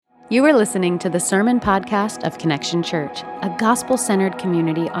You are listening to the Sermon Podcast of Connection Church, a gospel-centered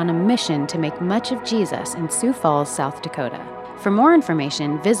community on a mission to make much of Jesus in Sioux Falls, South Dakota. For more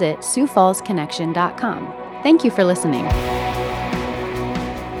information, visit SiouxFallsConnection.com. Thank you for listening.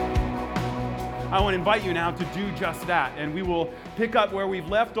 I want to invite you now to do just that, and we will pick up where we've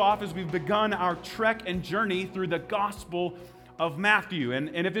left off as we've begun our trek and journey through the Gospel of Matthew.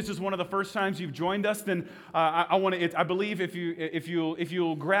 And if this is one of the first times you've joined us, then I believe if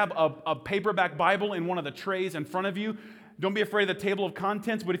you'll grab a paperback Bible in one of the trays in front of you. Don't be afraid of the table of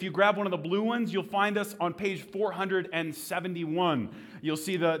contents, but if you grab one of the blue ones, you'll find us on page 471. You'll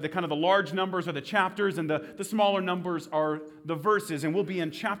see the kind of the large numbers are the chapters, and the smaller numbers are the verses. And we'll be in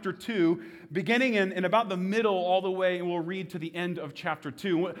chapter 2, beginning in about the middle all the way, and we'll read to the end of chapter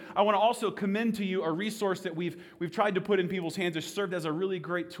 2. I want to also commend to you a resource that we've tried to put in people's hands. It's served as a really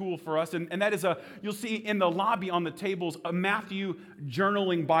great tool for us, and that is you'll see in the lobby on the tables a Matthew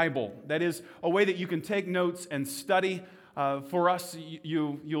journaling Bible. That is a way that you can take notes and study. For us,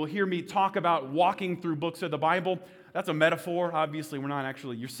 you'll hear me talk about walking through books of the Bible. That's a metaphor. Obviously, we're not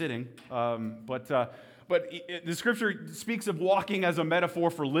actually, you're sitting. But the Scripture speaks of walking as a metaphor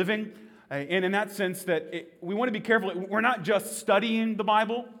for living. And in that sense we want to be careful. We're not just studying the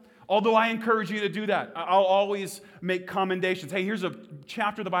Bible, although I encourage you to do that. I'll always make commendations. Hey, here's a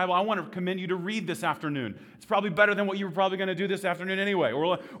chapter of the Bible I want to commend you to read this afternoon. It's probably better than what you were probably going to do this afternoon anyway.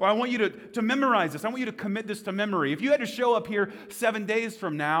 Or I want you to memorize this. I want you to commit this to memory. If you had to show up here 7 days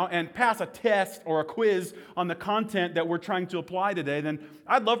from now and pass a test or a quiz on the content that we're trying to apply today, then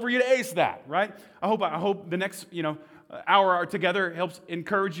I'd love for you to ace that, right? I hope the next hour together helps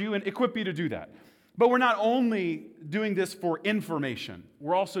encourage you and equip you to do that. But we're not only doing this for information,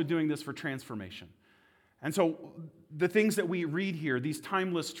 we're also doing this for transformation. And so the things that we read here, these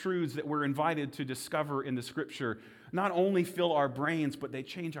timeless truths that we're invited to discover in the Scripture, not only fill our brains, but they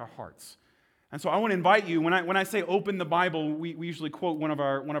change our hearts. And so I want to invite you, when I say open the Bible, we usually quote one of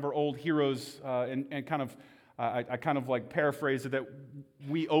our old heroes and kind of, I kind of like paraphrase it, that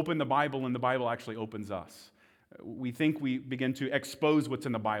we open the Bible and the Bible actually opens us. We think we begin to expose what's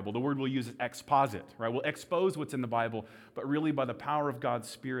in the Bible. The word we'll use is exposit, right? We'll expose what's in the Bible, but really by the power of God's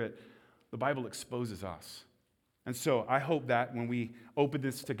Spirit, the Bible exposes us. And so I hope that when we open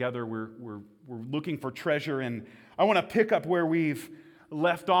this together, we're looking for treasure. And I want to pick up where we've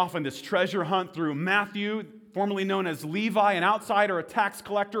left off in this treasure hunt through Matthew, formerly known as Levi, an outsider, a tax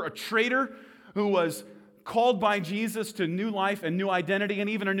collector, a traitor who was called by Jesus to new life and new identity and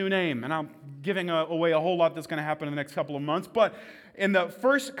even a new name. And I'm giving away a whole lot that's going to happen in the next couple of months. But in the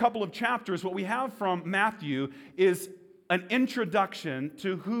first couple of chapters, what we have from Matthew is an introduction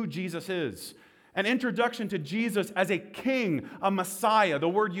to who Jesus is. An introduction to Jesus as a king, a Messiah. The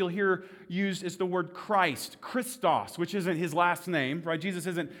word you'll hear used is the word Christ, Christos, which isn't his last name, right? Jesus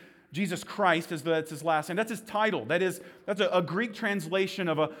isn't Jesus Christ, that's his last name. That's his title. That's a Greek translation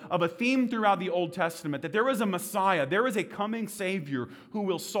of a theme throughout the Old Testament, that there is a Messiah, there is a coming Savior who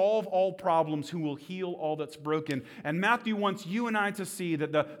will solve all problems, who will heal all that's broken. And Matthew wants you and I to see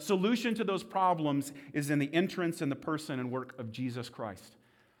that the solution to those problems is in the entrance and the person and work of Jesus Christ.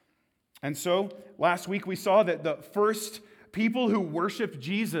 And so, last week we saw that the first people who worshiped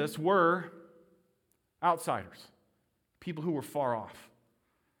Jesus were outsiders, people who were far off.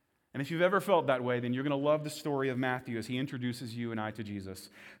 And if you've ever felt that way, then you're going to love the story of Matthew as he introduces you and I to Jesus.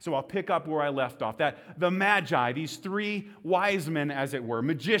 So I'll pick up where I left off. That the Magi, these three wise men, as it were,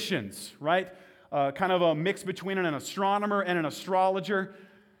 magicians, right? Kind of a mix between an astronomer and an astrologer,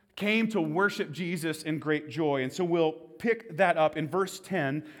 came to worship Jesus in great joy. And so we'll pick that up in verse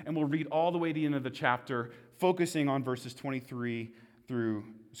 10, and we'll read all the way to the end of the chapter, focusing on verses 13 through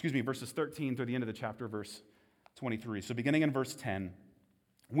the end of the chapter, verse 23. So beginning in verse 10.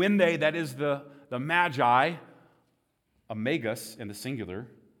 When they, that is the Magi, a magus in the singular,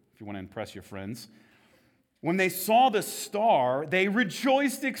 if you want to impress your friends, when they saw the star, they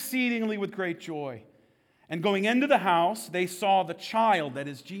rejoiced exceedingly with great joy. And going into the house, they saw the child, that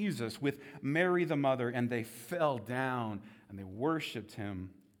is Jesus, with Mary the mother, and they fell down and they worshiped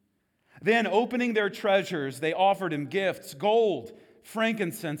him. Then, opening their treasures, they offered him gifts, gold,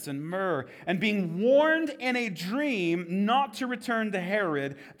 frankincense, and myrrh. And being warned in a dream not to return to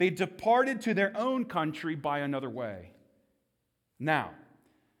Herod, they departed to their own country by another way. Now,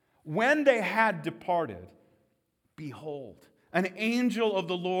 when they had departed, behold, an angel of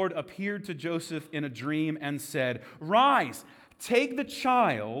the Lord appeared to Joseph in a dream and said, "Rise, take the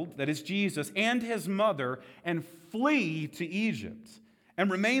child," that is Jesus, "and his mother, and flee to Egypt,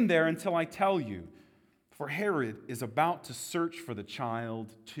 and remain there until I tell you. For Herod is about to search for the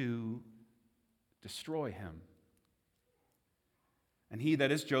child to destroy him." And he,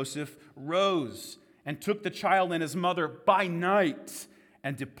 that is Joseph, rose and took the child and his mother by night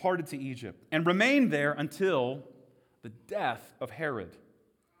and departed to Egypt and remained there until the death of Herod.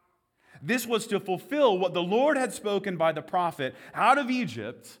 This was to fulfill what the Lord had spoken by the prophet, "Out of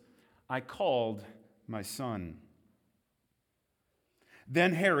Egypt I called my son."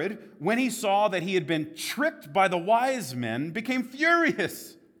 Then Herod, when he saw that he had been tricked by the wise men, became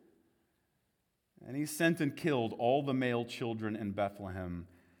furious. And he sent and killed all the male children in Bethlehem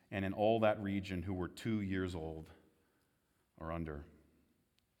and in all that region who were 2 years old or under,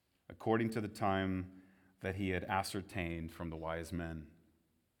 according to the time that he had ascertained from the wise men.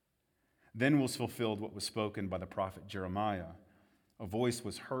 Then was fulfilled what was spoken by the prophet Jeremiah. A voice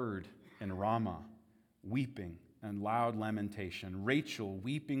was heard in Ramah, weeping and loud lamentation, Rachel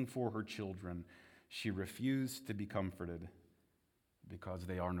weeping for her children. She refused to be comforted because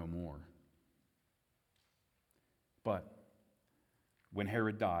they are no more. But when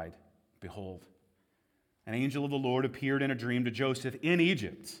Herod died, behold, an angel of the Lord appeared in a dream to Joseph in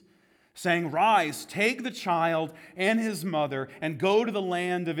Egypt, saying, "Rise, take the child and his mother, and go to the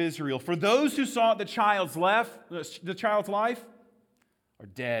land of Israel. For those who sought the child's life are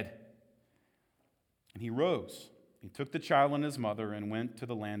dead." And he rose. He took the child and his mother and went to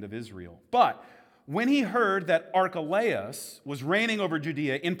the land of Israel. But when he heard that Archelaus was reigning over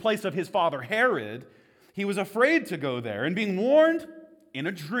Judea in place of his father Herod, he was afraid to go there. And being warned in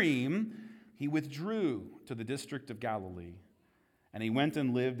a dream, he withdrew to the district of Galilee. And he went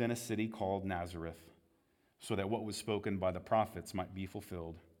and lived in a city called Nazareth, so that what was spoken by the prophets might be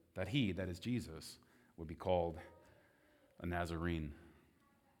fulfilled, that he, that is Jesus, would be called a Nazarene.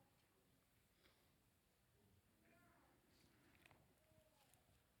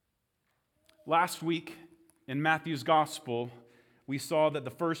 Last week in Matthew's gospel, we saw that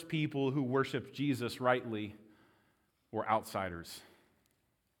the first people who worshiped Jesus rightly were outsiders.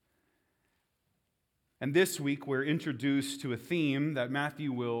 And this week, we're introduced to a theme that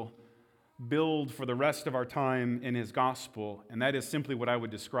Matthew will build for the rest of our time in his gospel, and that is simply what I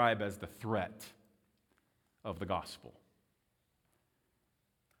would describe as the threat of the gospel.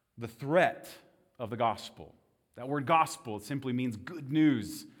 The threat of the gospel. That word gospel simply means good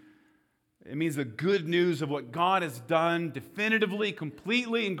news. It means the good news of what God has done definitively,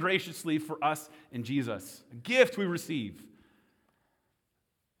 completely, and graciously for us in Jesus. A gift we receive.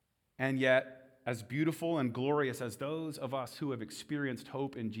 And yet, as beautiful and glorious as those of us who have experienced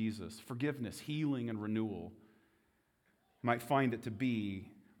hope in Jesus, forgiveness, healing, and renewal, might find it to be,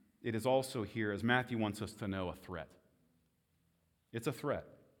 it is also here, as Matthew wants us to know, a threat. It's a threat.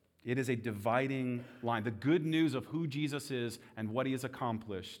 It is a dividing line. The good news of who Jesus is and what he has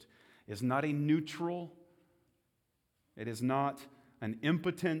accomplished is not a neutral, it is not an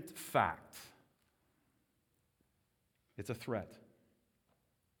impotent fact. It's a threat.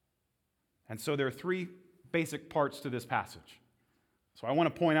 And so there are three basic parts to this passage. So I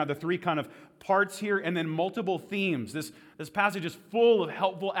want to point out the three kind of parts here and then multiple themes. This passage is full of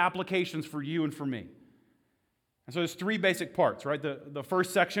helpful applications for you and for me. And so there's three basic parts, right? The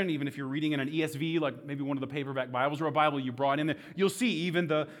first section, even if you're reading in an ESV, like maybe one of the paperback Bibles or a Bible you brought in there, you'll see even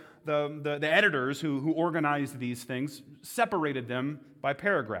the editors who organized these things separated them by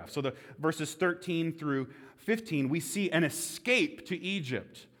paragraph. So the verses 13 through 15, we see an escape to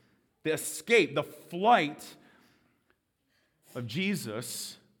Egypt. The escape, the flight of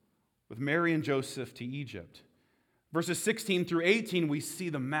Jesus with Mary and Joseph to Egypt. Verses 16 through 18, we see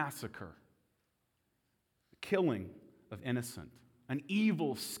the massacre, the killing of innocent, an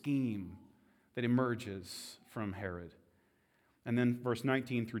evil scheme that emerges from Herod. And then verse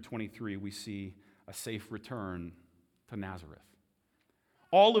 19 through 23, we see a safe return to Nazareth.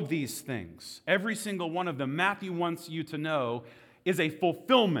 All of these things, every single one of them, Matthew wants you to know is a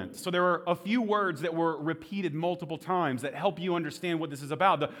fulfillment. So there are a few words that were repeated multiple times that help you understand what this is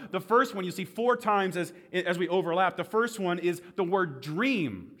about. The first one you see 4 times as we overlap. The first one is the word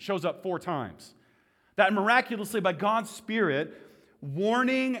dream shows up 4 times. That miraculously by God's Spirit,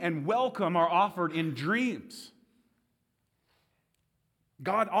 warning and welcome are offered in dreams.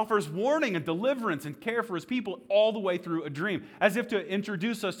 God offers warning and deliverance and care for his people all the way through a dream, as if to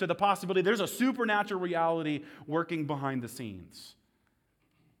introduce us to the possibility there's a supernatural reality working behind the scenes.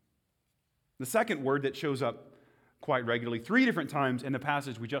 The second word that shows up quite regularly 3 different times in the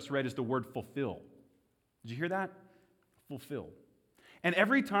passage we just read is the word fulfill. Did you hear that? Fulfill. And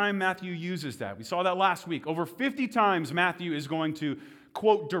every time Matthew uses that, we saw that last week, over 50 times Matthew is going to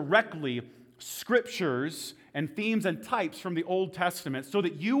quote directly scriptures and themes and types from the Old Testament so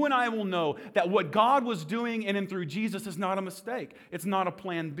that you and I will know that what God was doing in and through Jesus is not a mistake. It's not a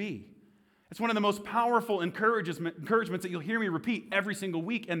plan B. It's one of the most powerful encouragements that you'll hear me repeat every single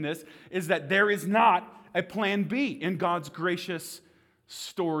week in this, is that there is not a plan B in God's gracious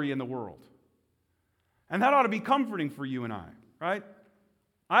story in the world. And that ought to be comforting for you and I, right?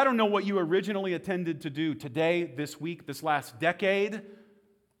 I don't know what you originally intended to do today, this week, this last decade,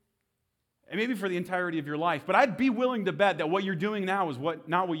 and maybe for the entirety of your life, but I'd be willing to bet that what you're doing now is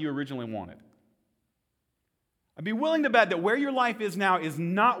not what you originally wanted. I'd be willing to bet that where your life is now is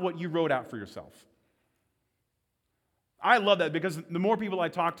not what you wrote out for yourself. I love that because the more people I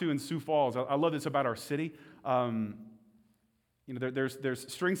talk to in Sioux Falls, I love this about our city.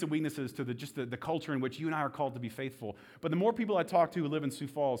 There's strengths and weaknesses to the culture in which you and I are called to be faithful. But the more people I talk to who live in Sioux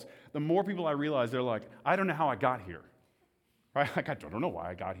Falls, the more people I realize they're like, I don't know how I got here. Right? Like, I don't know why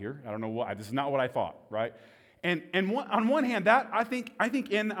I got here. I don't know why. This is not what I thought, right? And on one hand, that I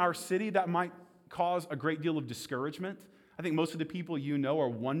think in our city that might cause a great deal of discouragement. I think most of the people you know are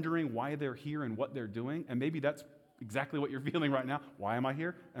wondering why they're here and what they're doing, and maybe that's exactly what you're feeling right now. Why am I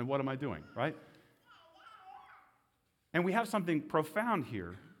here and what am I doing, right? And we have something profound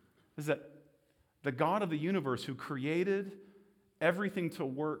here, is that the God of the universe who created everything to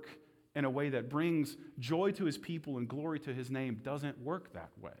work in a way that brings joy to his people and glory to his name doesn't work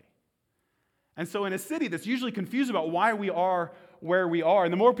that way. And so in a city that's usually confused about why we are where we are,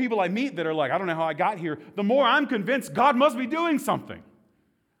 and the more people I meet that are like, I don't know how I got here, the more I'm convinced God must be doing something.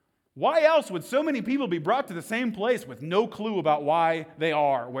 Why else would so many people be brought to the same place with no clue about why they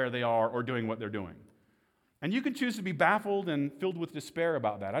are where they are or doing what they're doing? And you can choose to be baffled and filled with despair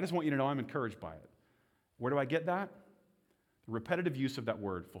about that. I just want you to know I'm encouraged by it. Where do I get that? The repetitive use of that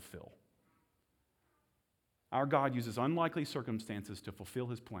word, fulfill. Our God uses unlikely circumstances to fulfill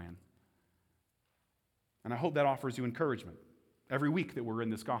his plan. And I hope that offers you encouragement every week that we're in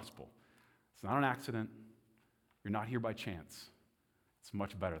this gospel. It's not an accident. You're not here by chance. It's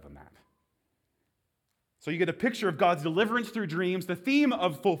much better than that. So you get a picture of God's deliverance through dreams, the theme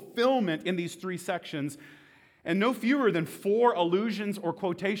of fulfillment in these three sections, and no fewer than 4 allusions or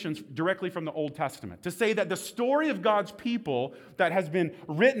quotations directly from the Old Testament to say that the story of God's people that has been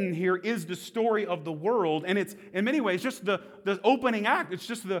written here is the story of the world, and it's in many ways just the opening act. It's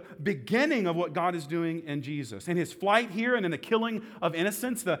just the beginning of what God is doing in Jesus. In his flight here and in the killing of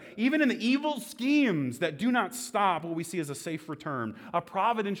innocents, even in the evil schemes that do not stop, what we see as a safe return, a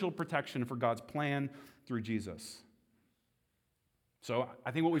providential protection for God's plan through Jesus. So I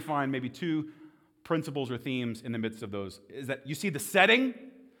think what we find, maybe 2 principles or themes in the midst of those, is that you see the setting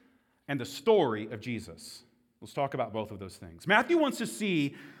and the story of Jesus. Let's talk about both of those things. Matthew wants to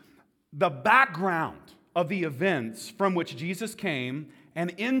see the background of the events from which Jesus came and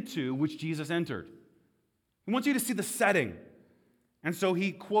into which Jesus entered. He wants you to see the setting. And so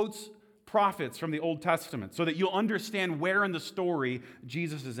he quotes prophets from the Old Testament so that you'll understand where in the story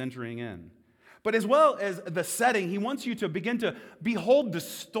Jesus is entering in. But as well as the setting, he wants you to begin to behold the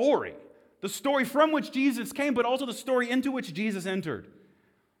story from which Jesus came, but also the story into which Jesus entered.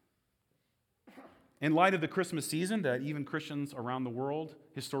 In light of the Christmas season that even Christians around the world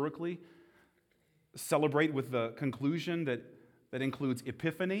historically celebrate with the conclusion that includes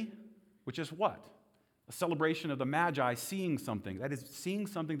Epiphany, which is what? A celebration of the Magi seeing something. That is, seeing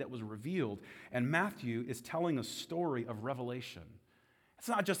something that was revealed. And Matthew is telling a story of revelation. It's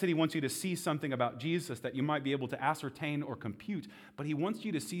not just that he wants you to see something about Jesus that you might be able to ascertain or compute, but he wants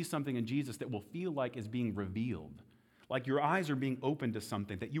you to see something in Jesus that will feel like is being revealed, like your eyes are being opened to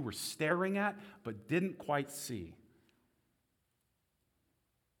something that you were staring at but didn't quite see.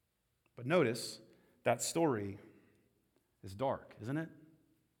 But notice that story is dark, isn't it?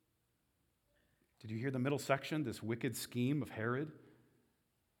 Did you hear the middle section, this wicked scheme of Herod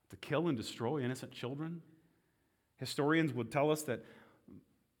to kill and destroy innocent children? Historians would tell us that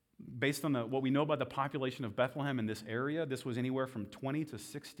based on what we know about the population of Bethlehem in this area, this was anywhere from 20 to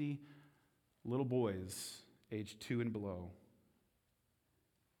 60 little boys aged 2 and below.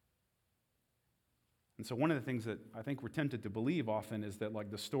 And so one of the things that I think we're tempted to believe often is that, like,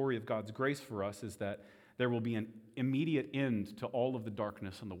 the story of God's grace for us is that there will be an immediate end to all of the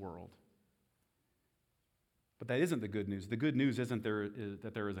darkness in the world. But that isn't the good news. The good news isn't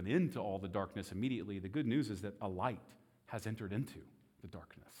that there is an end to all the darkness immediately. The good news is that a light has entered into the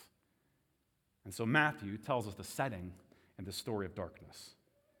darkness. And so Matthew tells us the setting and the story of darkness.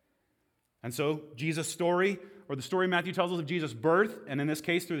 And so Jesus' story, or the story Matthew tells us of Jesus' birth, and in this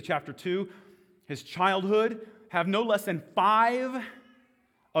case through the chapter 2, his childhood, have no less than 5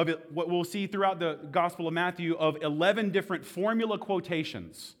 of it, what we'll see throughout the Gospel of Matthew, of 11 different formula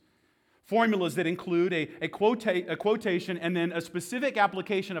quotations. Formulas that include a quotation and then a specific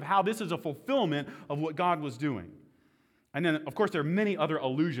application of how this is a fulfillment of what God was doing. And then, of course, there are many other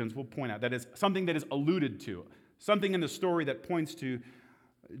allusions we'll point out. That is something that is alluded to, something in the story that points to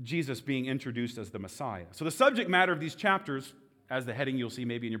Jesus being introduced as the Messiah. So the subject matter of these chapters, as the heading you'll see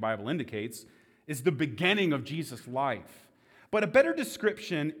maybe in your Bible indicates, is the beginning of Jesus' life. But a better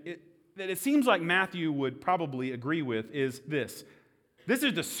description that it seems like Matthew would probably agree with is this. This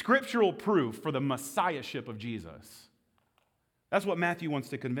is the scriptural proof for the messiahship of Jesus. That's what Matthew wants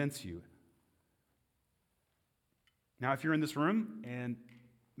to convince you. Now, if you're in this room and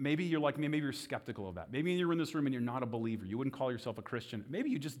maybe you're like me, maybe you're skeptical of that. Maybe you're in this room and you're not a believer. You wouldn't call yourself a Christian. Maybe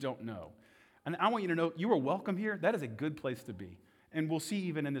you just don't know. And I want you to know you are welcome here. That is a good place to be. And we'll see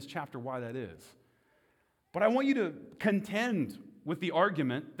even in this chapter why that is. But I want you to contend with the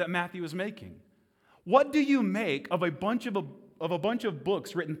argument that Matthew is making. What do you make of a bunch of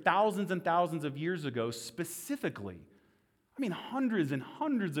books written thousands and thousands of years ago specifically? I mean, hundreds and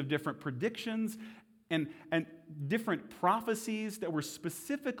hundreds of different predictions and different prophecies that were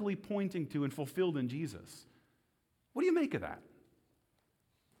specifically pointing to and fulfilled in Jesus. What do you make of that?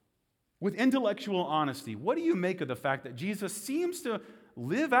 With intellectual honesty, what do you make of the fact that Jesus seems to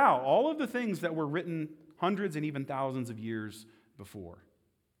live out all of the things that were written hundreds and even thousands of years before?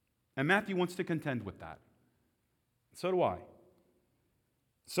 And Matthew wants to contend with that. So do I.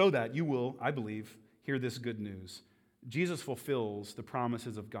 So that you will, I believe, hear this good news. Jesus fulfills the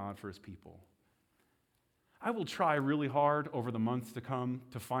promises of God for his people. I will try really hard over the months to come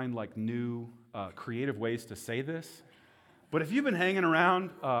to find new creative ways to say this. But if you've been hanging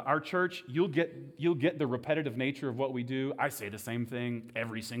around our church, you'll get the repetitive nature of what we do. I say the same thing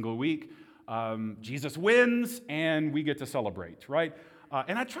every single week. Jesus wins, and we get to celebrate, right?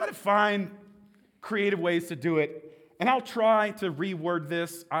 And I try to find creative ways to do it, and I'll try to reword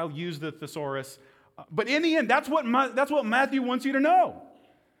this. I'll use the thesaurus. But in the end, that's what Matthew wants you to know.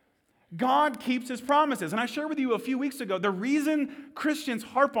 God keeps his promises. And I shared with you a few weeks ago, the reason Christians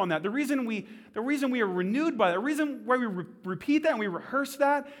harp on that, the reason we are renewed by that, the reason why we repeat that and we rehearse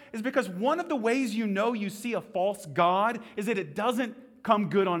that is because one of the ways you know you see a false God is that it doesn't come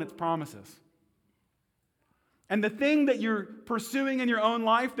good on its promises. And the thing that you're pursuing in your own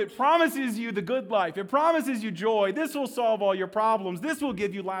life that promises you the good life, it promises you joy, this will solve all your problems, this will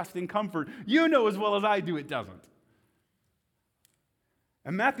give you lasting comfort, you know as well as I do it doesn't.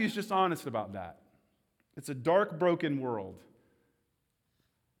 And Matthew's just honest about that. It's a dark, broken world.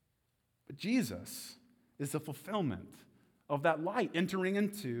 But Jesus is the fulfillment of that light entering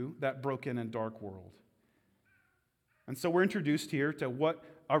into that broken and dark world. And so we're introduced here to what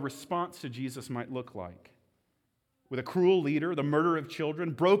a response to Jesus might look like. With a cruel leader, the murder of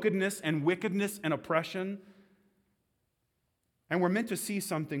children, brokenness and wickedness and oppression. And we're meant to see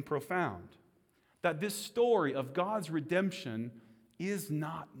something profound. That this story of God's redemption is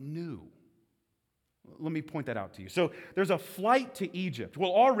not new. Let me point that out to you. So there's a flight to Egypt.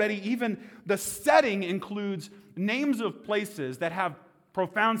 Well, already even the setting includes names of places that have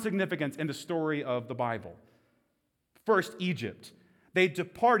profound significance in the story of the Bible. First, Egypt. They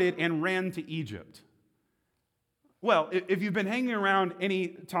departed and ran to Egypt. Well, if you've been hanging around any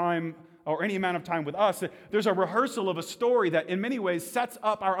time or any amount of time with us, there's a rehearsal of a story that in many ways sets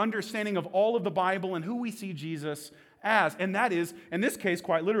up our understanding of all of the Bible and who we see Jesus as. And that is, in this case,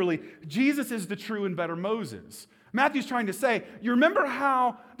 quite literally, Jesus is the true and better Moses. Matthew's trying to say, you remember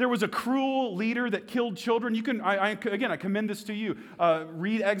how there was a cruel leader that killed children? You can, I commend this to you.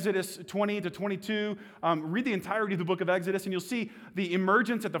 Read Exodus 20 to 22. Read the entirety of the book of Exodus, and you'll see the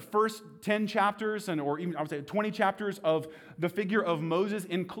emergence at the first 10 chapters, or even, I would say 20 chapters of the figure of Moses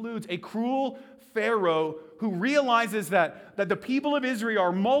includes a cruel Pharaoh who realizes that the people of Israel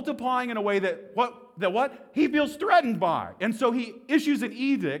are multiplying in a way that he feels threatened by. And so he issues an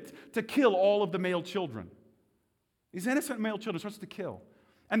edict to kill all of the male children. These innocent male children starts to kill.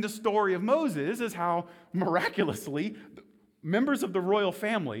 And the story of Moses is how miraculously members of the royal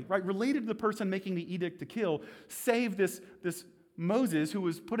family, right, related to the person making the edict to kill, save this Moses who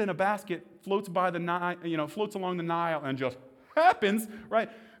was put in a basket, floats along the Nile, and just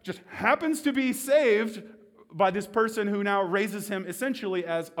happens to be saved by this person who now raises him essentially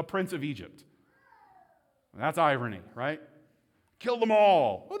as a prince of Egypt. That's irony, right? Kill them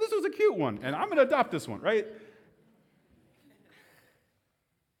all. Oh, this was a cute one, and I'm going to adopt this one, right?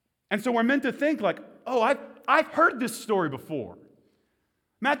 And so we're meant to think I've heard this story before.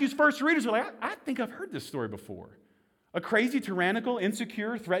 Matthew's first readers are like, I think I've heard this story before. A crazy, tyrannical,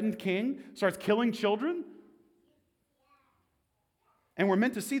 insecure, threatened king starts killing children. And we're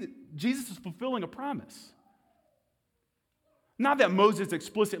meant to see that Jesus is fulfilling a promise. Not that Moses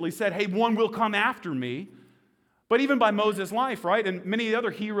explicitly said, hey, one will come after me, But even by Moses' life, right, and many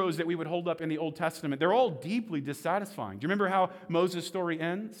other heroes that we would hold up in the Old Testament, they're all deeply dissatisfying. Do you remember how Moses' story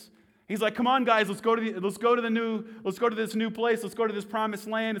ends? He's like, come on, guys, let's go to this new place. Let's go to this promised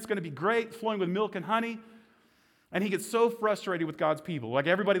land. It's going to be great, flowing with milk and honey. And he gets so frustrated with God's people. Like,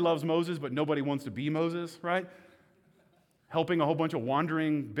 everybody loves Moses, but nobody wants to be Moses, right? Helping a whole bunch of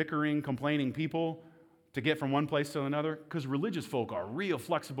wandering, bickering, complaining people to get from one place to another. Because religious folk are real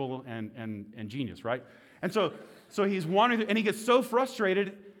flexible and genius, right? And so he's wandering, and he gets so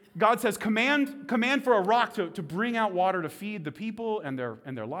frustrated, God says, command for a rock to bring out water to feed the people and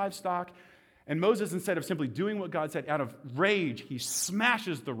their livestock. And Moses, instead of simply doing what God said, out of rage, he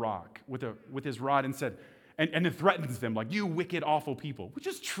smashes the rock with his rod and said, and then threatens them, like, you wicked, awful people, which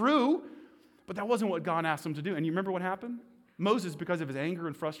is true, but that wasn't what God asked him to do. And you remember what happened? Moses, because of his anger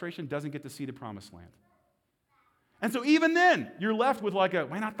and frustration, doesn't get to see the promised land. And so even then, you're left with like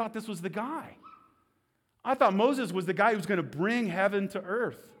man, I thought this was the guy. I thought Moses was the guy who was going to bring heaven to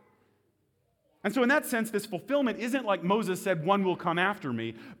earth. And so in that sense, this fulfillment isn't like Moses said, one will come after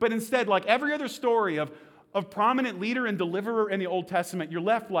me, but instead, like every other story of prominent leader and deliverer in the Old Testament, you're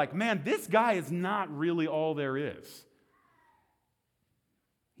left like, man, this guy is not really all there is.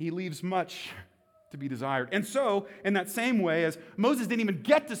 He leaves much to be desired. And so, in that same way, as Moses didn't even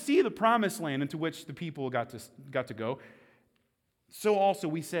get to see the promised land into which the people got to go, so also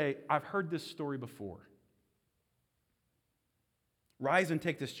we say, I've heard this story before. Rise and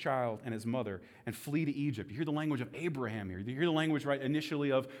take this child and his mother and flee to Egypt. You hear the language of Abraham here. You hear the language right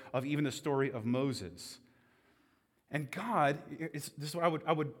initially of even the story of Moses. And God, this is what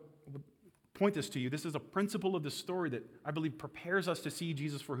I would point this to you. This is a principle of the story that I believe prepares us to see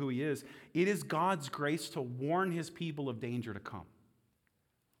Jesus for who he is. It is God's grace to warn his people of danger to come.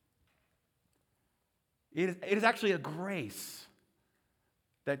 It is actually a grace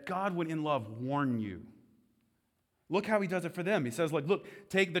that God would in love warn you. Look how he does it for them. He says, like, look,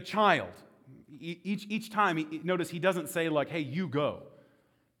 take the child. Each time, notice he doesn't say, like, hey, you go.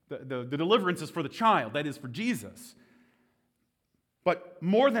 The deliverance is for the child. That is for Jesus. But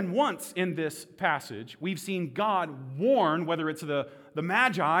more than once in this passage, we've seen God warn, whether it's the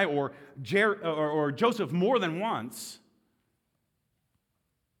Magi or Joseph, more than once,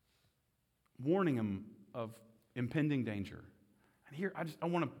 warning him of impending danger. And here, I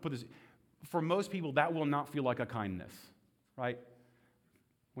want to put this. For most people, that will not feel like a kindness, right?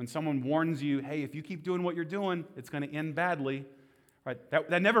 When someone warns you, hey, if you keep doing what you're doing, it's going to end badly, right?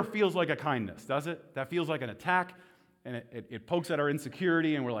 That never feels like a kindness, does it? That feels like an attack, and it pokes at our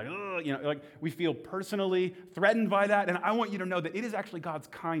insecurity, and we're like, ugh, like we feel personally threatened by that. And I want you to know that it is actually God's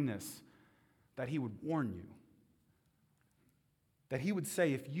kindness that he would warn you. That he would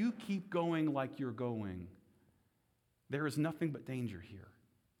say, if you keep going like you're going, there is nothing but danger here.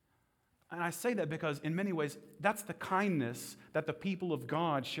 And I say that because in many ways, that's the kindness that the people of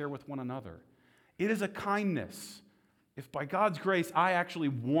God share with one another. It is a kindness if by God's grace I actually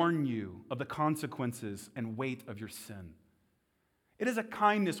warn you of the consequences and weight of your sin. It is a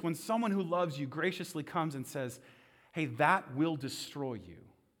kindness when someone who loves you graciously comes and says, hey, that will destroy you.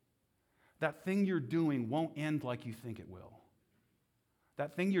 That thing you're doing won't end like you think it will.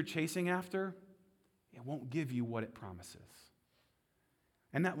 That thing you're chasing after, it won't give you what it promises.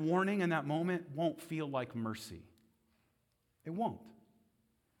 And that warning and that moment won't feel like mercy. It won't.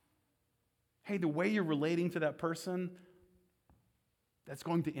 Hey, the way you're relating to that person, that's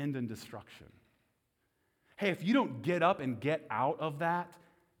going to end in destruction. Hey, if you don't get up and get out of that,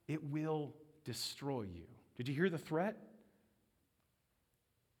 it will destroy you. Did you hear the threat?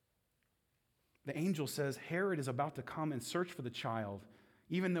 The angel says Herod is about to come and search for the child,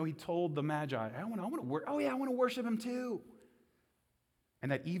 even though he told the Magi, I want to worship him too.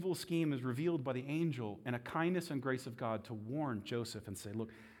 And that evil scheme is revealed by the angel in a kindness and grace of God to warn Joseph and say,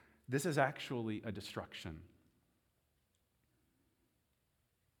 look, this is actually a destruction.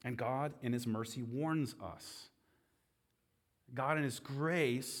 And God, in his mercy, warns us. God, in his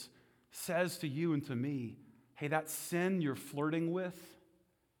grace, says to you and to me, hey, that sin you're flirting with,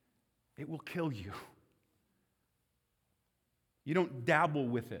 it will kill you. You don't dabble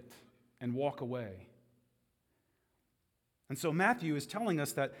with it and walk away. And so Matthew is telling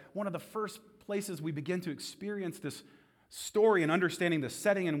us that one of the first places we begin to experience this story and understanding the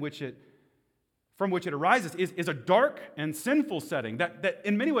setting from which it arises is a dark and sinful setting that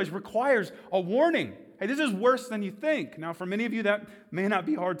in many ways requires a warning. Hey, this is worse than you think. Now, for many of you, that may not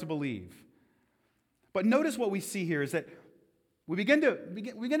be hard to believe. But notice what we see here is that we begin to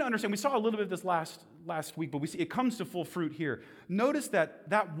understand. We saw a little bit of this last week, but we see it comes to full fruit here. Notice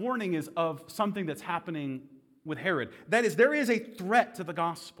that warning is of something that's happening with Herod. That is, there is a threat to the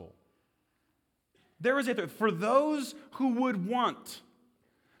gospel. There is a threat for those who would want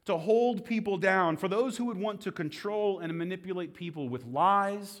to hold people down, for those who would want to control and manipulate people with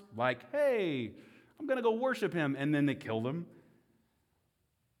lies, like, hey, I'm going to go worship him, and then they kill them.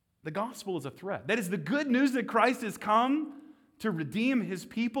 The gospel is a threat. That is, the good news that Christ has come to redeem his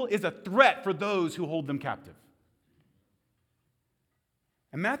people is a threat for those who hold them captive.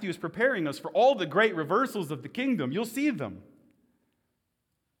 And Matthew is preparing us for all the great reversals of the kingdom. You'll see them.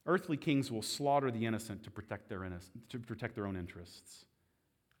 Earthly kings will slaughter the innocent to protect their own interests.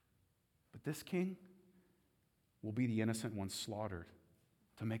 But this king will be the innocent one slaughtered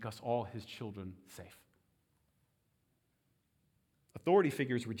to make us all his children safe. Authority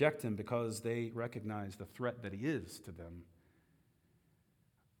figures reject him because they recognize the threat that he is to them.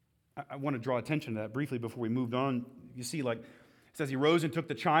 I want to draw attention to that briefly before we move on. You see, it says he rose and took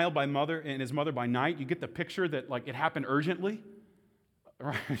the child and his mother by night. You get the picture that it happened urgently.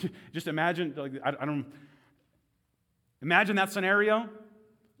 Right? Just imagine, imagine that scenario.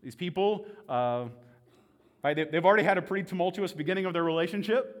 These people, they've already had a pretty tumultuous beginning of their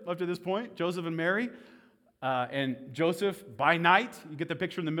relationship up to this point, Joseph and Mary. And Joseph, by night, you get the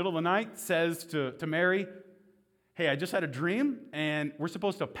picture in the middle of the night, says to Mary, hey, I just had a dream, and we're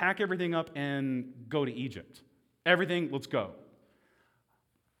supposed to pack everything up and go to Egypt. Everything, let's go.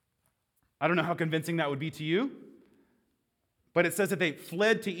 I don't know how convincing that would be to you, but it says that they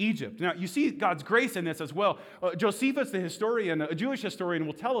fled to Egypt. Now, you see God's grace in this as well. Josephus, the historian, a Jewish historian,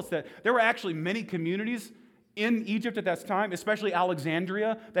 will tell us that there were actually many communities in Egypt at that time, especially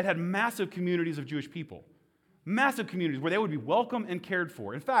Alexandria, that had massive communities of Jewish people. Massive communities where they would be welcome and cared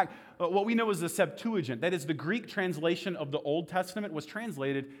for. In fact, what we know as the Septuagint, that is the Greek translation of the Old Testament, was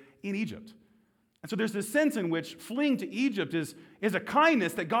translated in Egypt. And so there's this sense in which fleeing to Egypt is a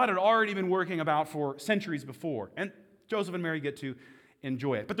kindness that God had already been working about for centuries before. And Joseph and Mary get to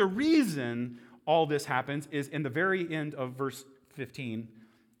enjoy it. But the reason all this happens is in the very end of verse 15.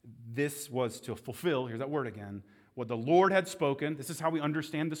 This was to fulfill, here's that word again, what the Lord had spoken. This is how we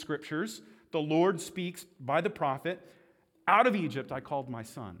understand the scriptures. The Lord speaks by the prophet, out of Egypt I called my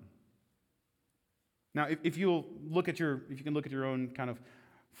son. Now, if you can look at your own kind of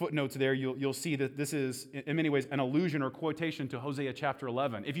footnotes there, you'll see that this is, in many ways, an allusion or quotation to Hosea chapter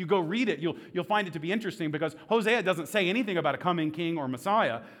 11. If you go read it, you'll find it to be interesting because Hosea doesn't say anything about a coming king or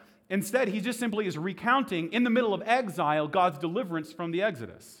Messiah. Instead, he just simply is recounting, in the middle of exile, God's deliverance from the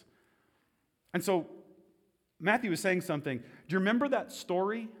Exodus. And so, Matthew is saying something. Do you remember that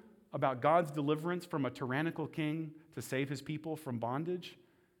story about God's deliverance from a tyrannical king to save his people from bondage?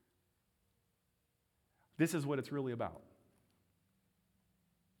 This is what it's really about.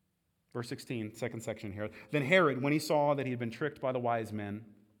 Verse 16, second section here. Then Herod, when he saw that he had been tricked by the wise men,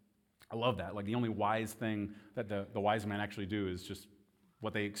 I love that. The only wise thing that the wise men actually do is just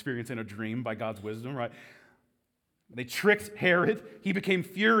what they experience in a dream by God's wisdom, right? They tricked Herod. He became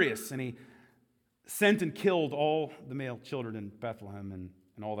furious, and he sent and killed all the male children in Bethlehem and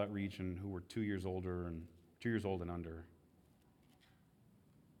all that region who were 2 years old and under.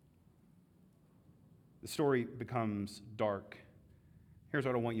 The story becomes dark. Here's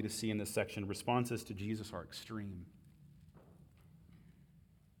what I want you to see in this section. Responses to Jesus are extreme.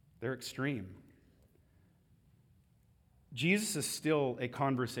 They're extreme. Jesus is still a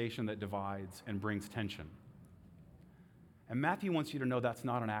conversation that divides and brings tension. And Matthew wants you to know that's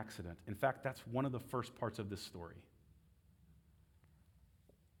not an accident. In fact, that's one of the first parts of this story.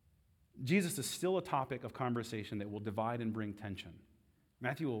 Jesus is still a topic of conversation that will divide and bring tension.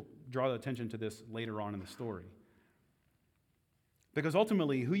 Matthew will draw the attention to this later on in the story. Because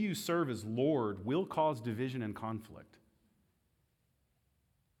ultimately, who you serve as Lord will cause division and conflict.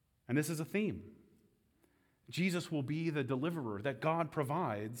 And this is a theme. Jesus will be the deliverer that God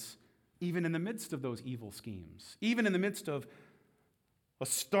provides even in the midst of those evil schemes, even in the midst of a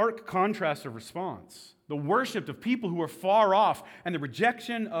stark contrast of response, the worship of people who are far off, and the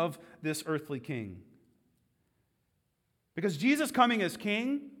rejection of this earthly king. Because Jesus coming as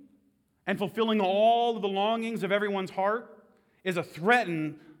king and fulfilling all of the longings of everyone's heart is a threat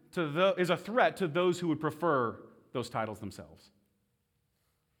to those who would prefer those titles themselves.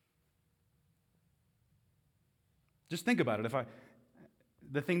 Just think about it.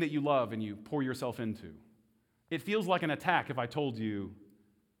 The thing that you love and you pour yourself into, it feels like an attack if I told you,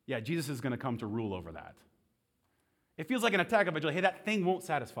 yeah, Jesus is going to come to rule over that. It feels like an attack if I tell you, hey, that thing won't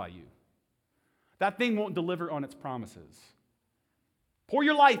satisfy you. That thing won't deliver on its promises. Pour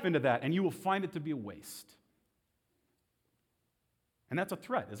your life into that, and you will find it to be a waste. And that's a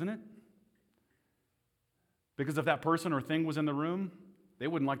threat, isn't it? Because if that person or thing was in the room, they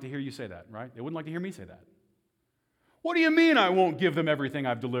wouldn't like to hear you say that, right? They wouldn't like to hear me say that. What do you mean I won't give them everything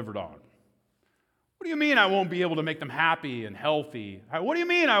I've delivered on? What do you mean I won't be able to make them happy and healthy? What do you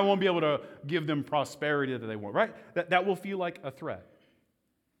mean I won't be able to give them prosperity that they want, right? That will feel like a threat.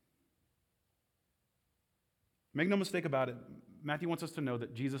 Make no mistake about it, Matthew wants us to know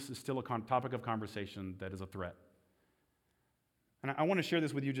that Jesus is still a topic of conversation that is a threat. And I want to share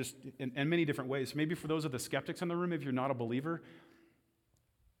this with you just in many different ways. Maybe for those of the skeptics in the room, if you're not a believer,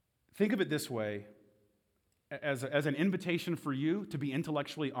 think of it this way, as an invitation for you to be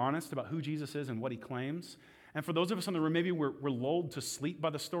intellectually honest about who Jesus is and what he claims. And for those of us in the room, maybe we're lulled to sleep by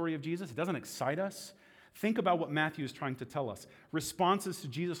the story of Jesus. It doesn't excite us. Think about what Matthew is trying to tell us. Responses to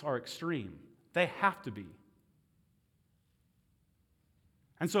Jesus are extreme. They have to be.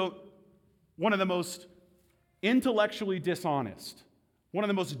 And so, one of the most intellectually dishonest, one of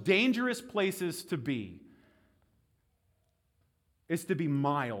the most dangerous places to be is to be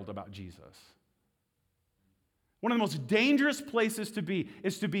mild about Jesus. One of the most dangerous places to be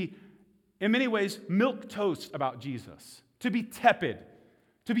is to be, in many ways, milquetoast about Jesus, to be tepid,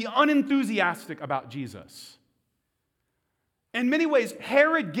 to be unenthusiastic about Jesus. In many ways,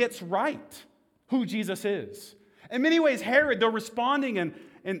 Herod gets right who Jesus is. In many ways, Herod, though responding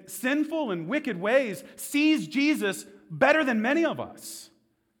in sinful and wicked ways, sees Jesus better than many of us.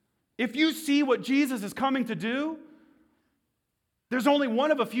 If you see what Jesus is coming to do, there's only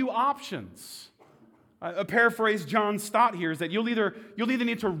one of a few options. A paraphrase John Stott here is that you'll either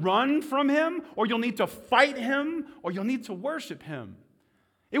need to run from him, or you'll need to fight him, or you'll need to worship him.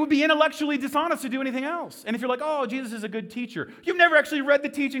 It would be intellectually dishonest to do anything else. And if you're like, oh, Jesus is a good teacher, you've never actually read the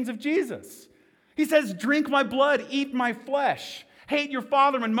teachings of Jesus. He says, drink my blood, eat my flesh. Hate your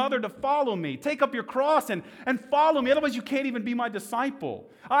father and mother to follow me. Take up your cross and follow me. Otherwise, you can't even be my disciple.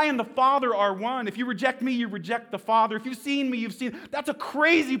 I and the Father are one. If you reject me, you reject the Father. If you've seen me, you've seen. That's a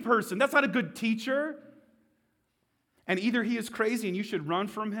crazy person. That's not a good teacher. And either he is crazy and you should run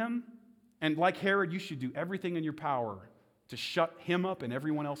from him, and like Herod, you should do everything in your power to shut him up and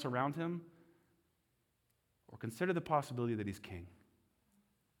everyone else around him, or consider the possibility that he's king,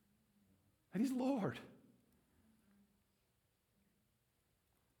 that he's Lord.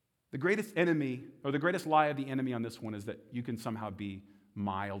 The greatest enemy, or the greatest lie of the enemy on this one, is that you can somehow be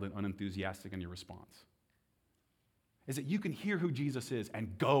mild and unenthusiastic in your response. Is that you can hear who Jesus is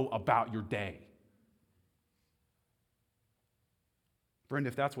and go about your day. Friend,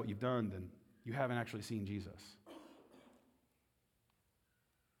 if that's what you've done, then you haven't actually seen Jesus.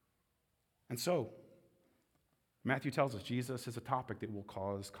 And so, Matthew tells us Jesus is a topic that will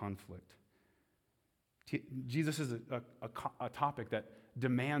cause conflict. Jesus is a topic that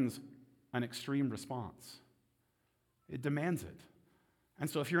demands an extreme response. It demands it. And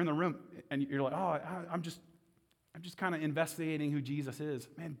so if you're in the room and you're like, oh, I'm just kind of investigating who Jesus is,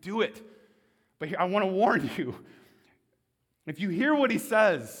 man, do it. But here, I want to warn you. If you hear what he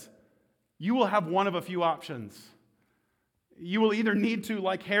says, you will have one of a few options. You will either need to,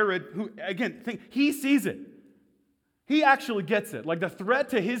 like Herod, who, again, he sees it. He actually gets it. Like the threat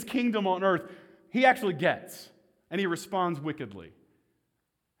to his kingdom on earth, he actually gets. And he responds wickedly.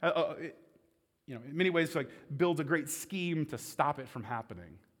 In many ways, like builds a great scheme to stop it from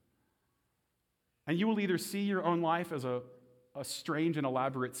happening. And you will either see your own life as a strange and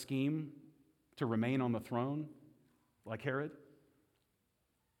elaborate scheme to remain on the throne, like Herod,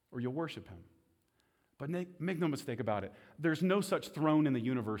 or you'll worship him. But make no mistake about it. There's no such throne in the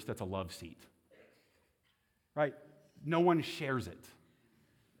universe that's a love seat. Right? No one shares it.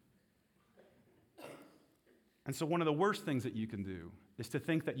 And so one of the worst things that you can do is to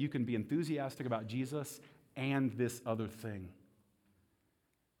think that you can be enthusiastic about Jesus and this other thing.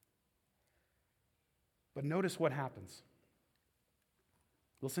 But notice what happens.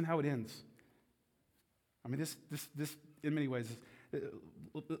 Listen how it ends. I mean, this in many ways,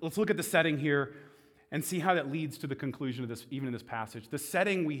 let's look at the setting here and see how that leads to the conclusion of this, even in this passage. The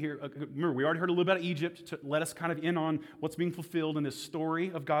setting we hear, remember, we already heard a little bit about Egypt to let us kind of in on what's being fulfilled in this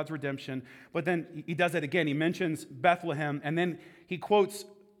story of God's redemption. But then he does that again. He mentions Bethlehem, and then he quotes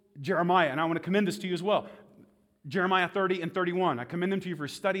Jeremiah. And I want to commend this to you as well. Jeremiah 30 and 31. I commend them to you for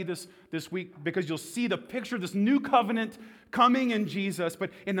study this week, because you'll see the picture of this new covenant coming in Jesus.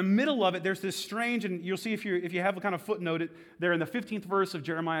 But in the middle of it, there's this strange, and you'll see if you have a kind of footnote there in the 15th verse of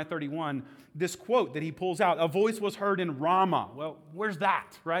Jeremiah 31, this quote that he pulls out. A voice was heard in Ramah. Well, where's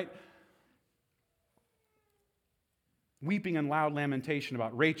that, right? Weeping and loud lamentation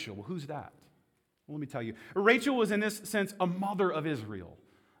about Rachel. Well, who's that? Well, let me tell you. Rachel was, in this sense, a mother of Israel,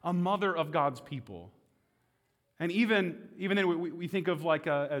 a mother of God's people. And even then, we think of like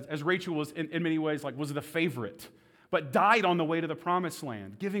as Rachel was in many ways like was the favorite, but died on the way to the promised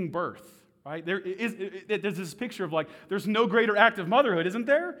land, giving birth. right? There's this picture of like, there's no greater act of motherhood, isn't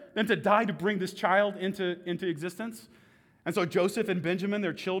there, than to die to bring this child into existence. And so Joseph and Benjamin,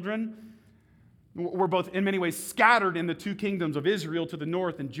 their children, were both in many ways scattered in the two kingdoms of Israel to the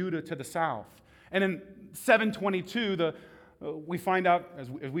north and Judah to the south. And in 722, we find out, as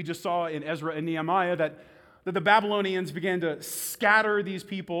we just saw in Ezra and Nehemiah, that the Babylonians began to scatter these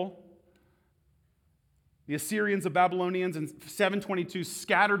people. The Assyrians, the Babylonians, in 722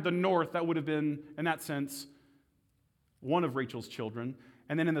 scattered the north. That would have been, in that sense, one of Rachel's children.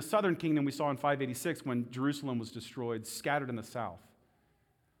 And then in the southern kingdom, we saw in 586, when Jerusalem was destroyed, scattered in the south.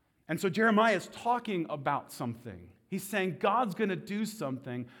 And so Jeremiah is talking about something. He's saying God's going to do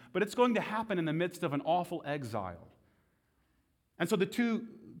something, but it's going to happen in the midst of an awful exile. And so the two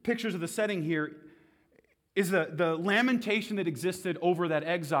pictures of the setting here is the lamentation that existed over that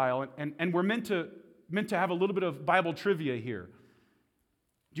exile, and we're meant to have a little bit of Bible trivia here.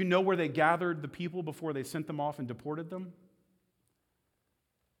 Do you know where they gathered the people before they sent them off and deported them?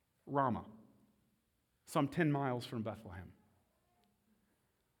 Ramah, some 10 miles from Bethlehem.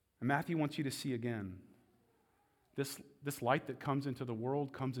 And Matthew wants you to see again, this light that comes into the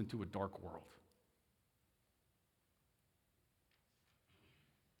world comes into a dark world.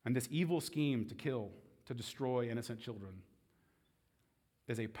 And this evil scheme to kill, to destroy innocent children,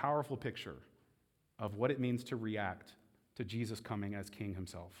 is a powerful picture of what it means to react to Jesus coming as King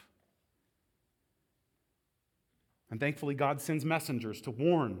himself. And thankfully, God sends messengers to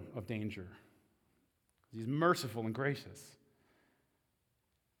warn of danger. He's merciful and gracious.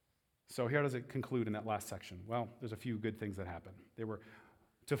 So here does it conclude in that last section? Well, there's a few good things that happen. They were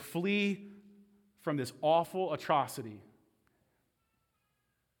to flee from this awful atrocity.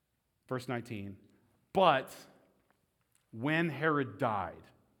 Verse 19, but when Herod died,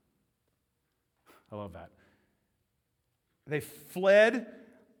 I love that. They fled,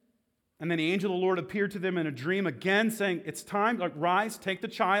 and then the angel of the Lord appeared to them in a dream again, saying, it's time, like, rise, take the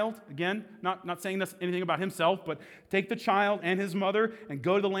child. Again, not saying this anything about himself, but take the child and his mother and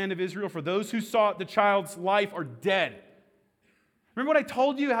go to the land of Israel, for those who sought the child's life are dead. Remember what I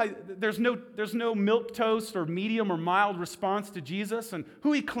told you, how there's no milquetoast or medium or mild response to Jesus and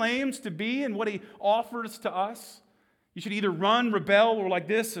who he claims to be and what he offers to us? You should either run, rebel, or like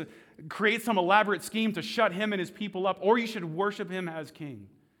this, create some elaborate scheme to shut him and his people up, or you should worship him as king.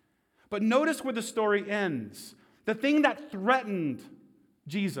 But notice where the story ends. The thing that threatened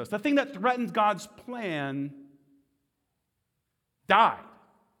Jesus, the thing that threatened God's plan, died.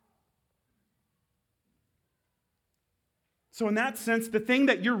 So in that sense, the thing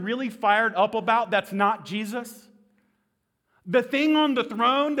that you're really fired up about, that's not Jesus. The thing on the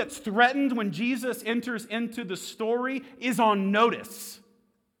throne that's threatened when Jesus enters into the story is on notice.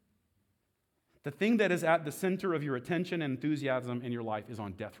 The thing that is at the center of your attention and enthusiasm in your life is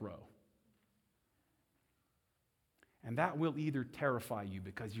on death row. And that will either terrify you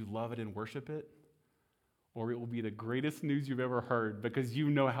because you love it and worship it, or it will be the greatest news you've ever heard because you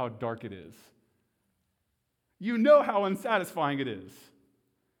know how dark it is. You know how unsatisfying it is.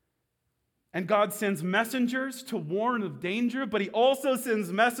 And God sends messengers to warn of danger, but he also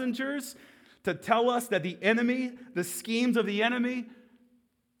sends messengers to tell us that the enemy, the schemes of the enemy,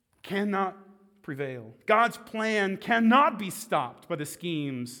 cannot prevail. God's plan cannot be stopped by the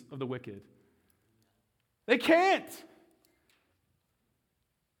schemes of the wicked. They can't.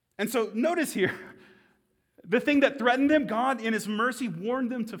 And so notice here, the thing that threatened them, God in his mercy warned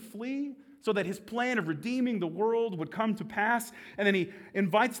them to flee so that his plan of redeeming the world would come to pass. And then he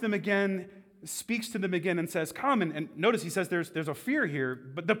invites them again, speaks to them again and says, come. And notice he says there's a fear here.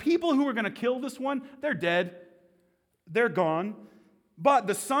 But the people who are going to kill this one, they're dead. They're gone. But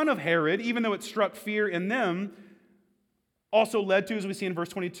the son of Herod, even though it struck fear in them, also led to, as we see in verse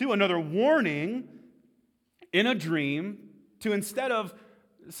 22, another warning in a dream to, instead of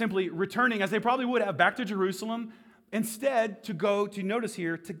simply returning, as they probably would have, back to Jerusalem, instead to go to, notice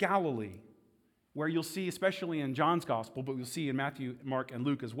here, to Galilee, where you'll see, especially in John's gospel, but you'll see in Matthew, Mark, and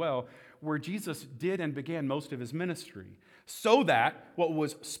Luke as well, where Jesus did and began most of his ministry, so that what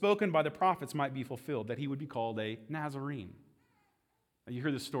was spoken by the prophets might be fulfilled, that he would be called a Nazarene. Now, you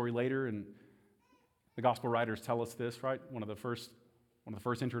hear this story later, and the gospel writers tell us this, right? One of the first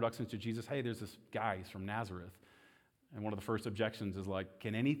introductions to Jesus, hey, there's this guy, he's from Nazareth. And one of the first objections is like,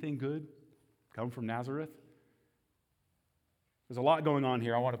 can anything good come from Nazareth? There's a lot going on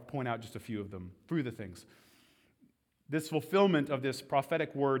here. I want to point out just a few of them, through the things. This fulfillment of this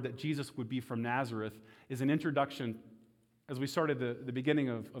prophetic word that Jesus would be from Nazareth is an introduction, as we started the beginning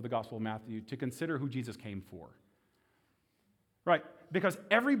of the Gospel of Matthew, to consider who Jesus came for. Right? Because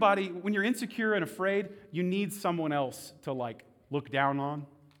everybody, when you're insecure and afraid, you need someone else to look down on.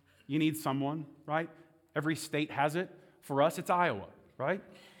 you need someone, right? Every state has it. For us, it's Iowa, right?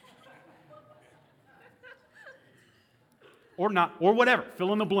 Or not, or whatever,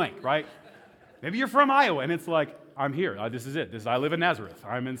 fill in the blank, right? Maybe you're from Iowa, and it's like, I'm here. This is it. I live in Nazareth.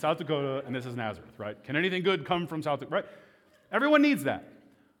 I'm in South Dakota, and this is Nazareth, right? Can anything good come from South Dakota, right? Everyone needs that.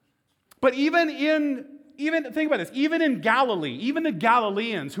 But even think about this, even in Galilee, even the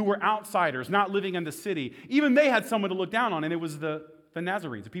Galileans who were outsiders, not living in the city, even they had someone to look down on, and it was the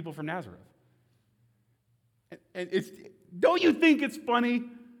Nazarenes, the people from Nazareth. And don't you think it's funny?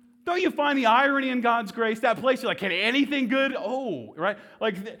 Don't you find the irony in God's grace? That place, you're like, can anything good? Oh, right?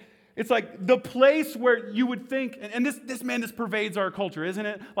 Like, it's like the place where you would think, and this pervades our culture, isn't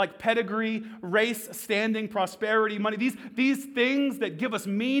it? Like pedigree, race, standing, prosperity, money, these things that give us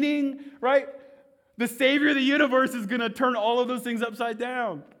meaning, right? The Savior of the universe is going to turn all of those things upside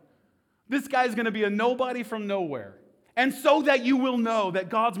down. This guy's going to be a nobody from nowhere. And so that you will know that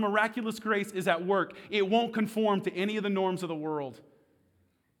God's miraculous grace is at work, it won't conform to any of the norms of the world.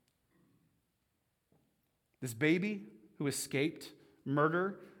 This baby who escaped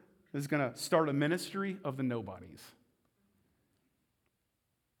murder is going to start a ministry of the nobodies.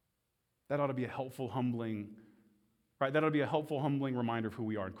 That ought to be a helpful, humbling, right? That ought to be a helpful, humbling reminder of who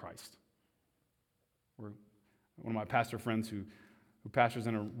we are in Christ. One of my pastor friends who pastors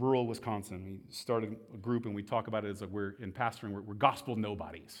in a rural Wisconsin, we started a group and we talk about it as like we're in pastoring, we're gospel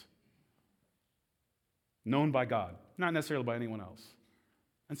nobodies. Known by God, not necessarily by anyone else.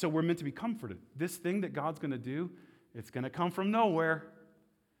 And so we're meant to be comforted. This thing that God's going to do, it's going to come from nowhere.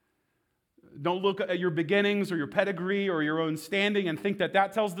 Don't look at your beginnings or your pedigree or your own standing and think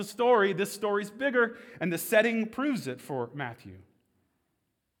that tells the story. This story's bigger, and the setting proves it for Matthew.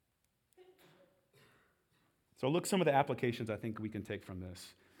 So look some of the applications I think we can take from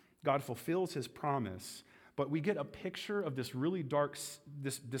this. God fulfills his promise, but we get a picture of this really dark,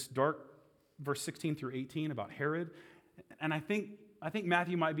 this dark verse 16 through 18 about Herod. And I think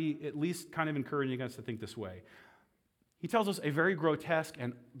Matthew might be at least kind of encouraging us to think this way. He tells us a very grotesque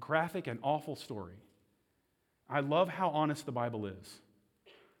and graphic and awful story. I love how honest the Bible is.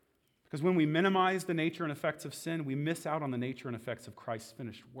 Because when we minimize the nature and effects of sin, we miss out on the nature and effects of Christ's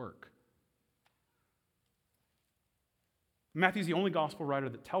finished work. Matthew's the only gospel writer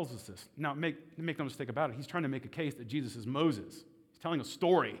that tells us this. Now, make no mistake about it, he's trying to make a case that Jesus is Moses. He's telling a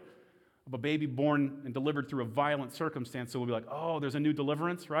story of a baby born and delivered through a violent circumstance. So we'll be like, oh, there's a new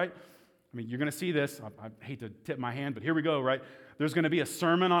deliverance, right? I mean, you're going to see this. I hate to tip my hand, but here we go, right? There's going to be a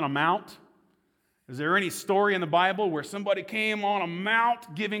sermon on a mount. Is there any story in the Bible where somebody came on a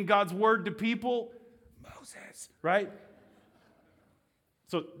mount giving God's word to people? Moses, right?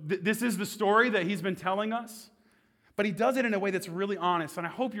 So this is the story that he's been telling us. But he does it in a way that's really honest, and I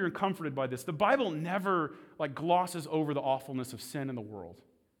hope you're comforted by this. The Bible never glosses over the awfulness of sin in the world.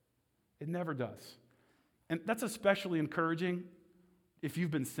 It never does. And that's especially encouraging if you've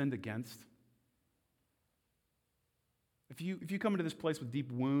been sinned against. If you come into this place with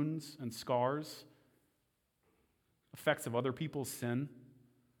deep wounds and scars, effects of other people's sin,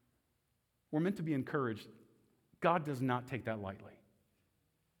 we're meant to be encouraged. God does not take that lightly.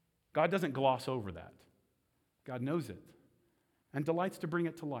 God doesn't gloss over that. God knows it and delights to bring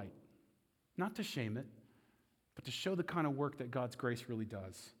it to light, not to shame it, but to show the kind of work that God's grace really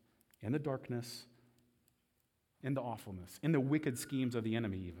does in the darkness, in the awfulness, in the wicked schemes of the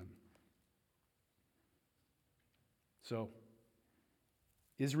enemy even. So,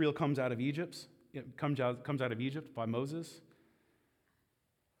 Israel comes out of Egypt. It comes out of Egypt by Moses.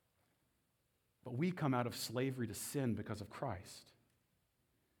 But we come out of slavery to sin because of Christ.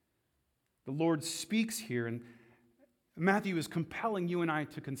 The Lord speaks here, and Matthew is compelling you and I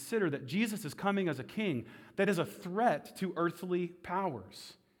to consider that Jesus is coming as a king that is a threat to earthly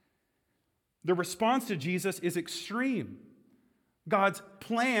powers. The response to Jesus is extreme. God's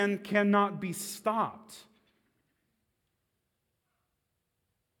plan cannot be stopped.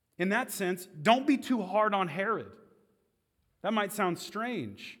 In that sense, don't be too hard on Herod. That might sound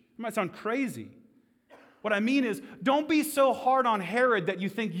strange. It might sound crazy. What I mean is, don't be so hard on Herod that you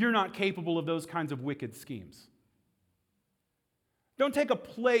think you're not capable of those kinds of wicked schemes. Don't take a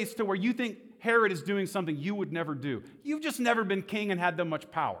place to where you think Herod is doing something you would never do. You've just never been king and had that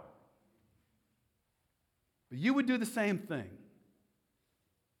much power. But you would do the same thing.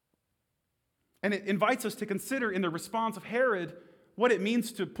 And it invites us to consider in the response of Herod what it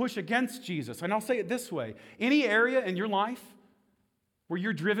means to push against Jesus. And I'll say it this way. Any area in your life where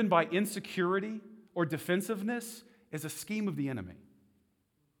you're driven by insecurity or defensiveness is a scheme of the enemy.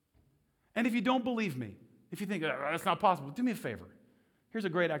 And if you don't believe me, if you think, that's not possible, do me a favor. Here's a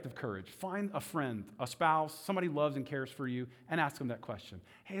great act of courage. Find a friend, a spouse, somebody who loves and cares for you, and ask them that question.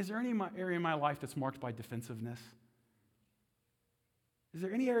 Hey, is there any area in my life that's marked by defensiveness? Is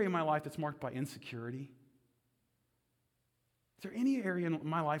there any area in my life that's marked by insecurity? Is there any area in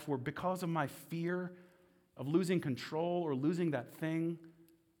my life where, because of my fear of losing control or losing that thing,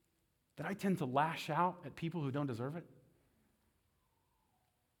 that I tend to lash out at people who don't deserve it?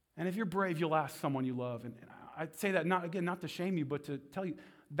 And if you're brave, you'll ask someone you love. And I'd say that not to shame you, but to tell you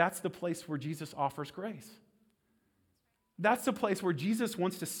that's the place where Jesus offers grace. That's the place where Jesus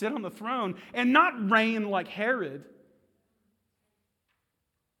wants to sit on the throne and not reign like Herod,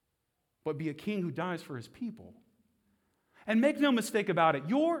 but be a king who dies for his people. And make no mistake about it,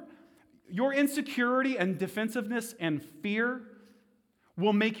 your insecurity and defensiveness and fear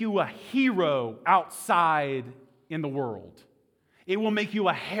will make you a hero outside in the world. It will make you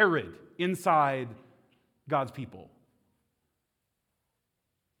a Herod inside God's people.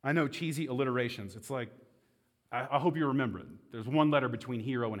 I know, cheesy alliterations. It's like, I hope you remember it. There's one letter between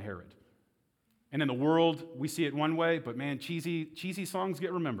hero and Herod. And in the world, we see it one way, but man, cheesy songs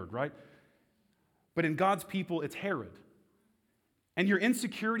get remembered, right? But in God's people, it's Herod. And your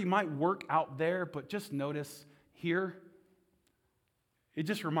insecurity might work out there, but just notice here, it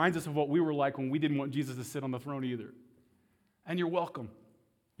just reminds us of what we were like when we didn't want Jesus to sit on the throne either. And you're welcome.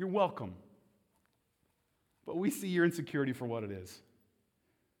 You're welcome. But we see your insecurity for what it is.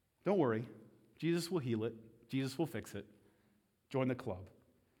 Don't worry. Jesus will heal it. Jesus will fix it. Join the club.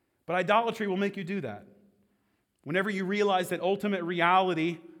 But idolatry will make you do that. Whenever you realize that ultimate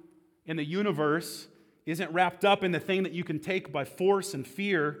reality in the universe isn't wrapped up in the thing that you can take by force and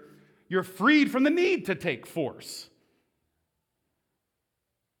fear, you're freed from the need to take force.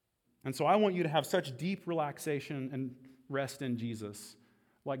 And so I want you to have such deep relaxation and rest in Jesus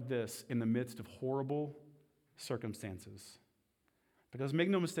like this in the midst of horrible circumstances. Because make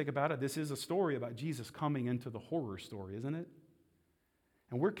no mistake about it, this is a story about Jesus coming into the horror story, isn't it?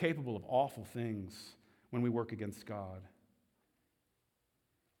 And we're capable of awful things when we work against God.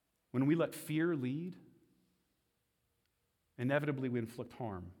 When we let fear lead, inevitably we inflict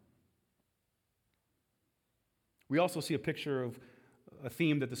harm. We also see a picture of a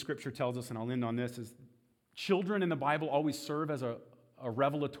theme that the scripture tells us, and I'll end on this, is children in the Bible always serve as a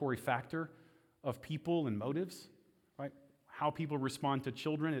revelatory factor of people and motives, right? How people respond to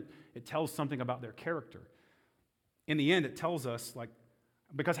children, it tells something about their character. In the end, it tells us,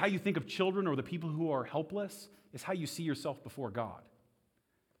 because how you think of children or the people who are helpless is how you see yourself before God.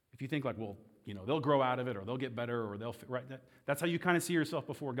 If you think they'll grow out of it, or they'll get better, or right? That's how you kind of see yourself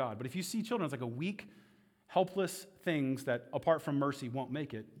before God. But if you see children as like a weak, helpless things that, apart from mercy, won't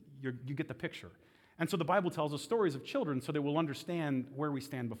make it, you get the picture. And so the Bible tells us stories of children so that we'll understand where we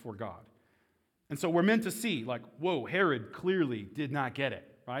stand before God. And so we're meant to see, whoa, Herod clearly did not get it,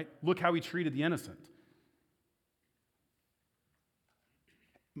 right? Look how he treated the innocent.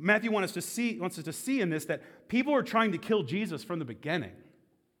 Matthew wants us to see in this that people are trying to kill Jesus from the beginning.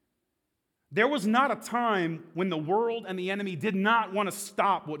 There was not a time when the world and the enemy did not want to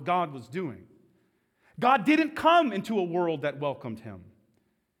stop what God was doing. God didn't come into a world that welcomed him.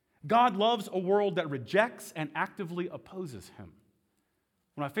 God loves a world that rejects and actively opposes him.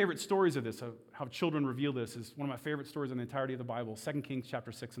 One of my favorite stories of this, of how children reveal this, is one of my favorite stories in the entirety of the Bible, 2 Kings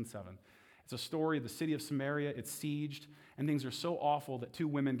chapter 6 and 7. It's a story of the city of Samaria. It's sieged, and things are so awful that two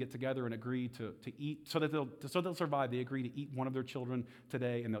women get together and agree to eat, so that they'll survive. They agree to eat one of their children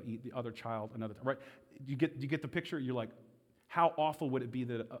today, and they'll eat the other child another time. Right? You get the picture? You're like, how awful would it be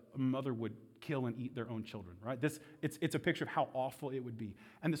that a mother would kill and eat their own children, right? It's a picture of how awful it would be.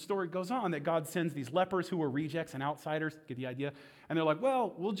 And the story goes on that God sends these lepers who are rejects and outsiders, get the idea? And they're like,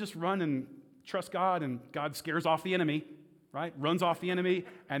 well, we'll just run and trust God, and God scares off the enemy, right? Runs off the enemy,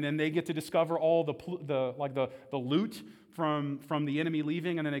 and then they get to discover all the loot from the enemy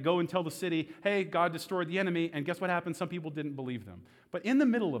leaving, and then they go and tell the city, hey, God destroyed the enemy, and guess what happened? Some people didn't believe them. But in the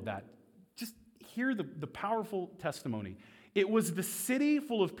middle of that, just hear the powerful testimony. It was the city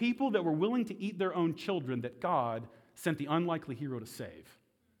full of people that were willing to eat their own children that God sent the unlikely hero to save.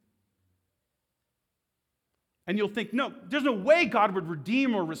 And you'll think, no, there's no way God would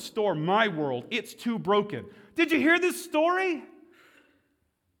redeem or restore my world. It's too broken. Did you hear this story?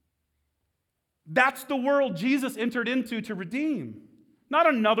 That's the world Jesus entered into to redeem. Not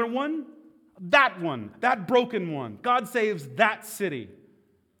another one, that broken one. God saves that city.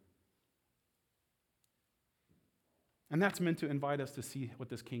 And that's meant to invite us to see what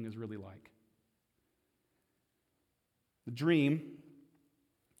this king is really like. The dream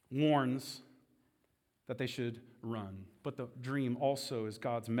warns that they should run, but the dream also is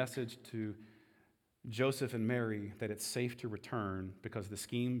God's message to Joseph and Mary that it's safe to return because the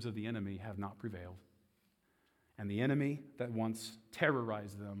schemes of the enemy have not prevailed. And the enemy that once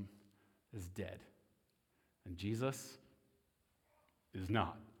terrorized them is dead. And Jesus is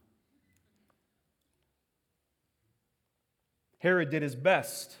not. Herod did his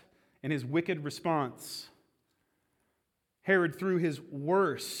best in his wicked response. Herod threw his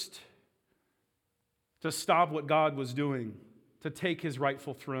worst to stop what God was doing, to take his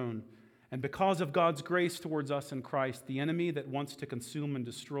rightful throne. And because of God's grace towards us in Christ, the enemy that wants to consume and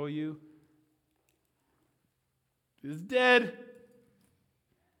destroy you is dead.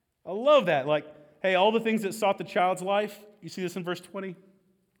 I love that. Like, hey, all the things that sought the child's life, you see this in verse 20?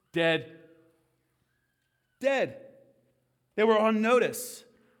 Dead. Dead. They were on notice.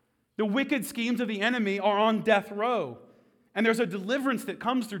 The wicked schemes of the enemy are on death row. And there's a deliverance that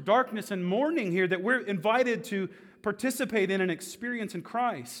comes through darkness and mourning here that we're invited to participate in and experience in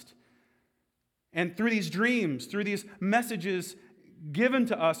Christ. And through these dreams, through these messages given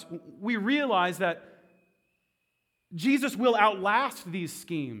to us, we realize that Jesus will outlast these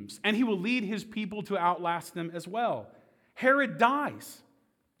schemes, and he will lead his people to outlast them as well. Herod dies.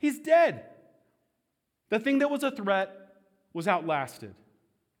 He's dead. The thing that was a threat was outlasted.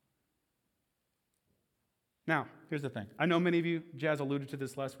 Now, here's the thing. I know many of you, Jazz alluded to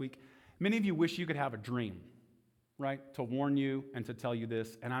this last week, many of you wish you could have a dream, right, to warn you and to tell you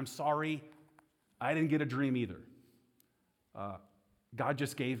this. And I'm sorry, I didn't get a dream either. God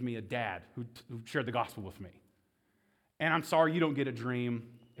just gave me a dad who shared the gospel with me. And I'm sorry you don't get a dream.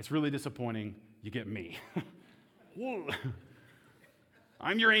 It's really disappointing. You get me.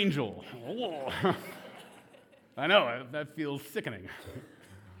 I'm your angel. I know, that feels sickening.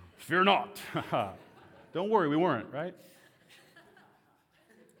 Fear not. Don't worry, we weren't, right?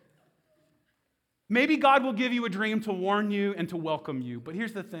 Maybe God will give you a dream to warn you and to welcome you. But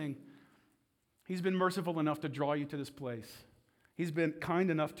here's the thing. He's been merciful enough to draw you to this place. He's been kind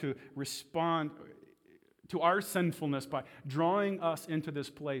enough to respond to our sinfulness by drawing us into this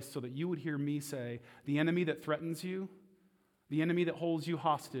place so that you would hear me say, the enemy that threatens you, the enemy that holds you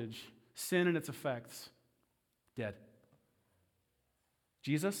hostage, sin and its effects, dead.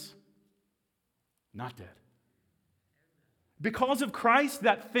 Jesus, not dead. Because of Christ,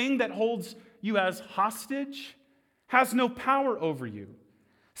 that thing that holds you as hostage has no power over you.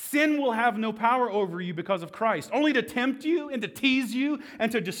 Sin will have no power over you because of Christ, only to tempt you and to tease you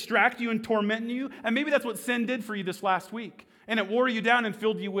and to distract you and torment you. And maybe that's what sin did for you this last week. And it wore you down and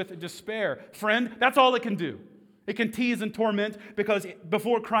filled you with despair. Friend, that's all it can do. It can tease and torment because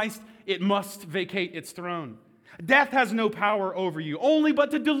before Christ, it must vacate its throne. Death has no power over you, only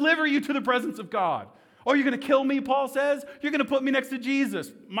but to deliver you to the presence of God. Oh, you're going to kill me, Paul says? You're going to put me next to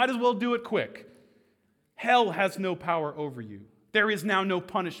Jesus. Might as well do it quick. Hell has no power over you. There is now no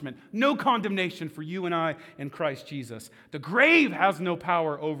punishment, no condemnation for you and I in Christ Jesus. The grave has no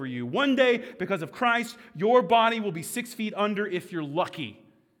power over you. One day, because of Christ, your body will be 6 feet under if you're lucky.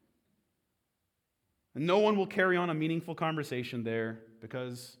 And no one will carry on a meaningful conversation there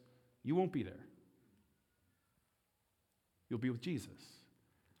because you won't be there. You'll be with Jesus.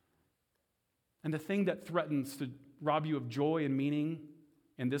 And the thing that threatens to rob you of joy and meaning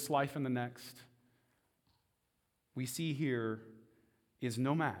in this life and the next, we see here, is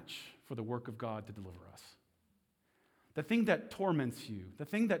no match for the work of God to deliver us. The thing that torments you, the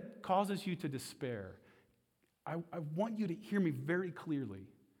thing that causes you to despair, I want you to hear me very clearly.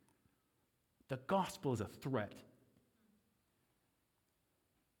 The gospel is a threat.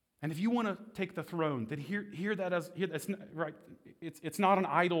 And if you want to take the throne, then hear that as, that's not, right, it's not an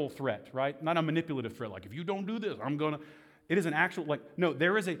idle threat, right? Not a manipulative threat, like if you don't do this, I'm going to, it is an actual, like, no,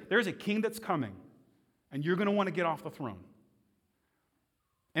 there is a king that's coming, and you're going to want to get off the throne.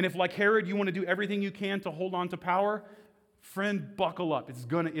 And if, like Herod, you want to do everything you can to hold on to power, friend, buckle up. It's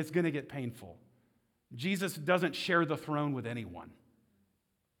gonna get painful. Jesus doesn't share the throne with anyone.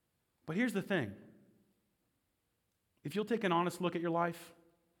 But here's the thing. If you'll take an honest look at your life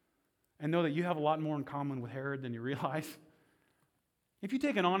and know that you have a lot more in common with Herod than you realize, if you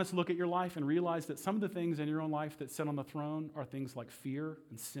take an honest look at your life and realize that some of the things in your own life that sit on the throne are things like fear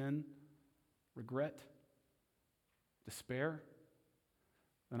and sin, regret, despair,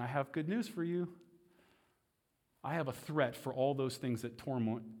 then I have good news for you. I have a threat for all those things that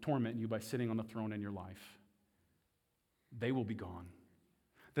torment you by sitting on the throne in your life. They will be gone.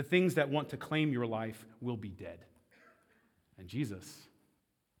 The things that want to claim your life will be dead. And Jesus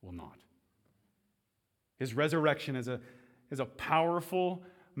will not. His resurrection is a powerful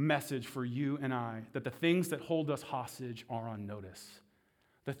message for you and I, that the things that hold us hostage are on notice.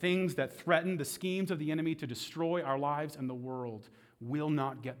 The things that threaten the schemes of the enemy to destroy our lives and the world will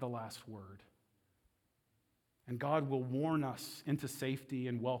not get the last word. And God will warn us into safety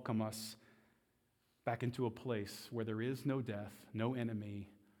and welcome us back into a place where there is no death, no enemy.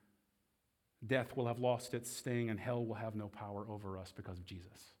 Death will have lost its sting, and hell will have no power over us because of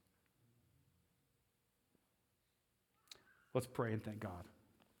Jesus. Let's pray and thank God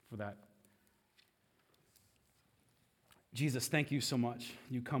for that. Jesus, thank you so much.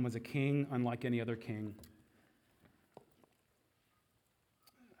 You come as a king unlike any other king.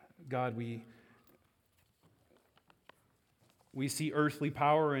 God, we see earthly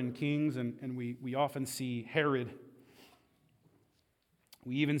power in kings, and we often see Herod.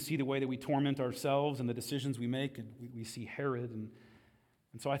 We even see the way that we torment ourselves and the decisions we make, and we see Herod. And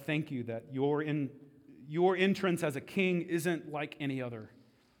so I thank you that your entrance as a king isn't like any other.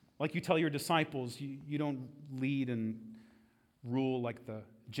 Like you tell your disciples, you don't lead and rule like the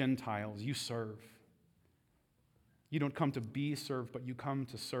Gentiles. You serve. You don't come to be served, but you come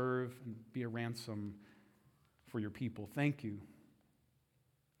to serve and be a ransom for your people. Thank you.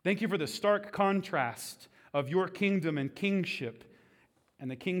 Thank you for the stark contrast of your kingdom and kingship and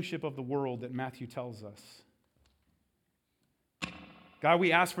the kingship of the world that Matthew tells us. God,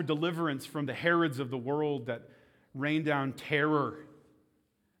 we ask for deliverance from the Herods of the world that rain down terror.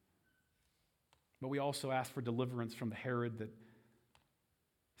 But we also ask for deliverance from the Herod that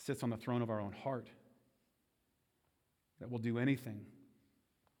sits on the throne of our own heart, that will do anything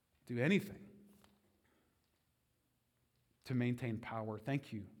to maintain power.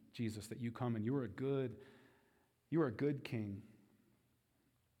 Thank you, Jesus, that you come and you are a good king.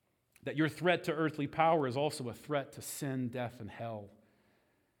 That your threat to earthly power is also a threat to sin, death, and hell.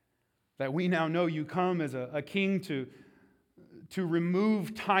 That we now know you come as a king to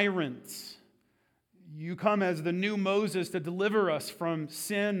remove tyrants. You come as the new Moses to deliver us from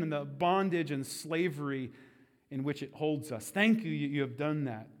sin and the bondage and slavery in which it holds us. Thank you, you have done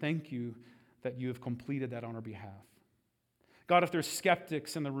that. Thank you that you have completed that on our behalf. God, if there's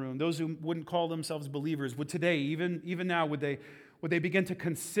skeptics in the room, those who wouldn't call themselves believers, would today, even now, would they begin to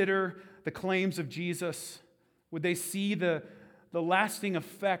consider the claims of Jesus? Would they see the lasting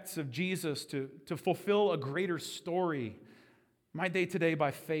effects of Jesus to fulfill a greater story? Might they today,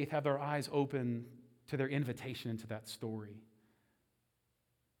 by faith, have their eyes open to their invitation into that story?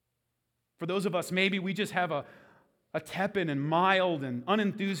 For those of us, maybe we just have a tepid and mild and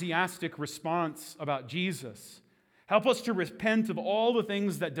unenthusiastic response about Jesus. Help us to repent of all the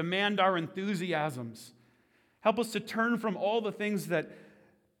things that demand our enthusiasms. Help us to turn from all the things that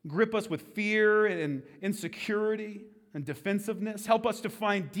grip us with fear and insecurity and defensiveness. Help us to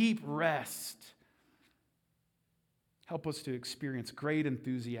find deep rest. Help us to experience great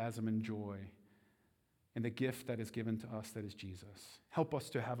enthusiasm and joy in the gift that is given to us, that is Jesus. Help us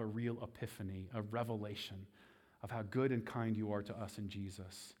to have a real epiphany, a revelation of how good and kind you are to us in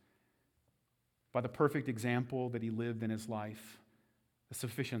Jesus. By the perfect example that he lived in his life, the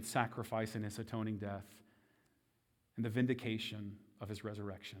sufficient sacrifice in his atoning death, and the vindication of his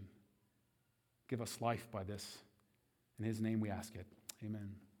resurrection. Give us life by this. In his name we ask it.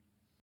 Amen.